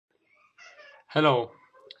Hello,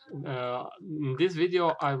 in this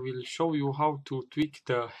video I will show you how to tweak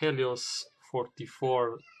the Helios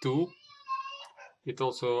 44.2. It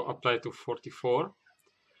also applies to 44.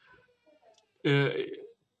 Uh,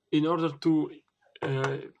 in order to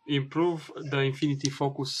improve the infinity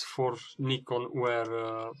focus for Nikon,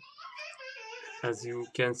 where as you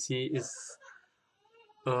can see is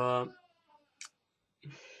uh,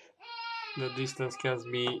 the distance can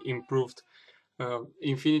be improved.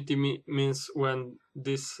 Infinity means when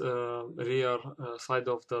this rear side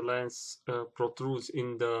of the lens protrudes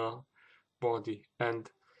in the body, and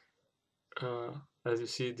as you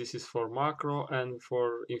see, this is for macro, and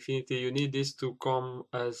for infinity you need this to come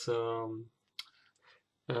as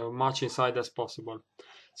much inside as possible.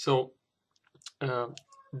 So uh,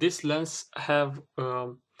 this lens have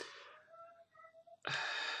all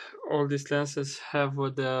these lenses have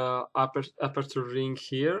the aperture ring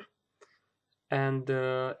here, and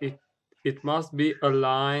it must be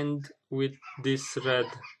aligned with this red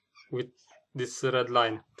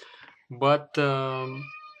line. But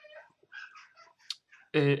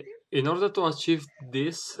in order to achieve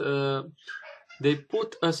this, they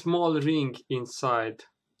put a small ring inside.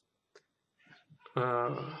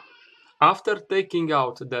 After taking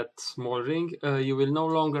out that small ring, you will no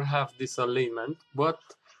longer have this alignment, but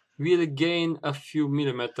will gain a few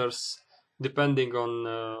millimeters depending on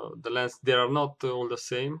the lens. They are not all the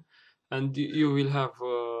same, and you will have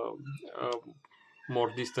more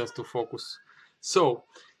distance to focus. So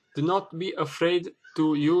do not be afraid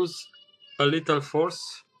to use a little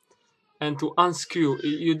force and to unscrew.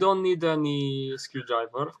 You don't need any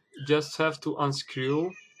screwdriver, just have to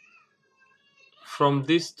unscrew from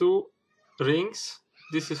these two rings.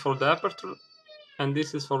 This is for the aperture, and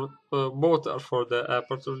this is for both are for the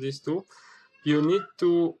aperture. These two, you need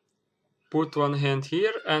to put one hand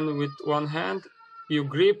here, and with one hand you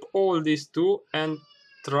grip all these two and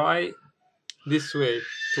try this way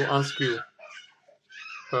to unscrew.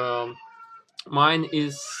 Mine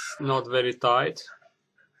is not very tight,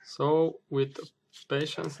 so with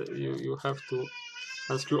patience you have to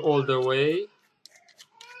unscrew all the way,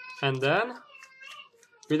 and then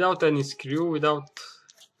without any screw,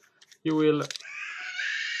 you will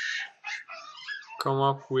come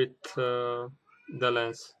up with the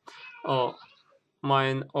lens. Oh,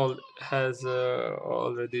 mine has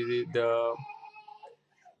already the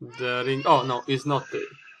ring. Oh no, it's not there.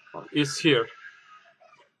 It's here,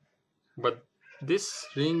 but this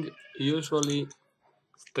ring usually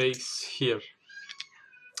stays here,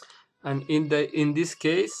 and in this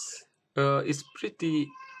case it's pretty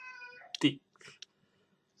thick.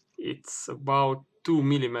 It's about 2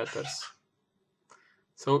 millimeters.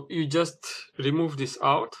 So you just remove this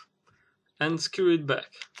out and screw it back.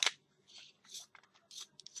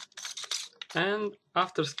 And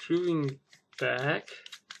after screwing back,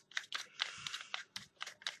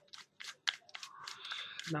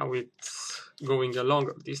 now it's going a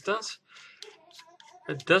longer distance.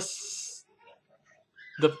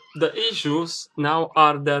 The issues now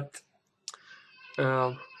are that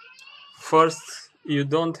first, you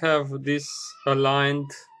don't have this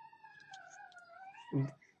aligned.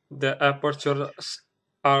 The apertures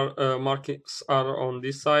are markings are on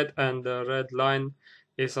this side, and the red line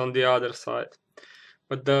is on the other side.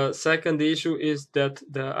 But the second issue is that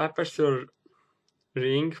the aperture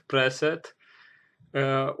ring preset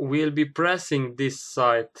will be pressing this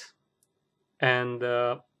side, and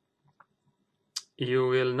you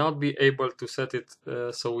will not be able to set it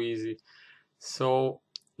so easy. So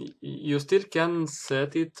you still can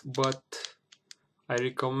set it, but I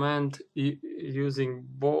recommend using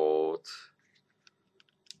both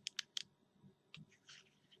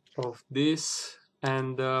of this,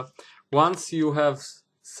 and once you have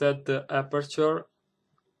set the aperture,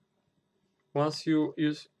 once you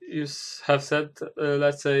have set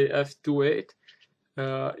let's say f2.8,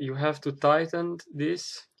 you have to tighten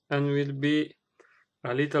this, and will be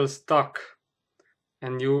a little stuck,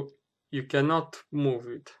 and you cannot move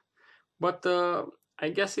it. But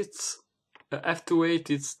I guess it's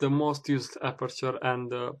f2.8, it's the most used aperture,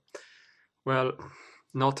 and well,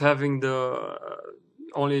 not having the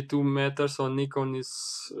only 2 meters on Nikon is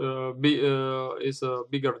a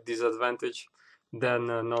bigger disadvantage than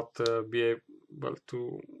not be able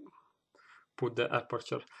to put the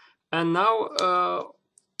aperture. And now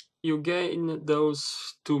you gain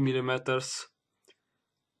those 2 millimeters,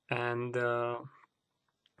 and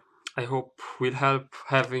I hope will help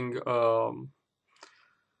having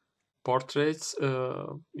portraits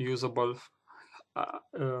usable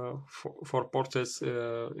for portraits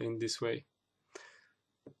in this way.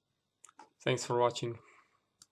 Thanks for watching.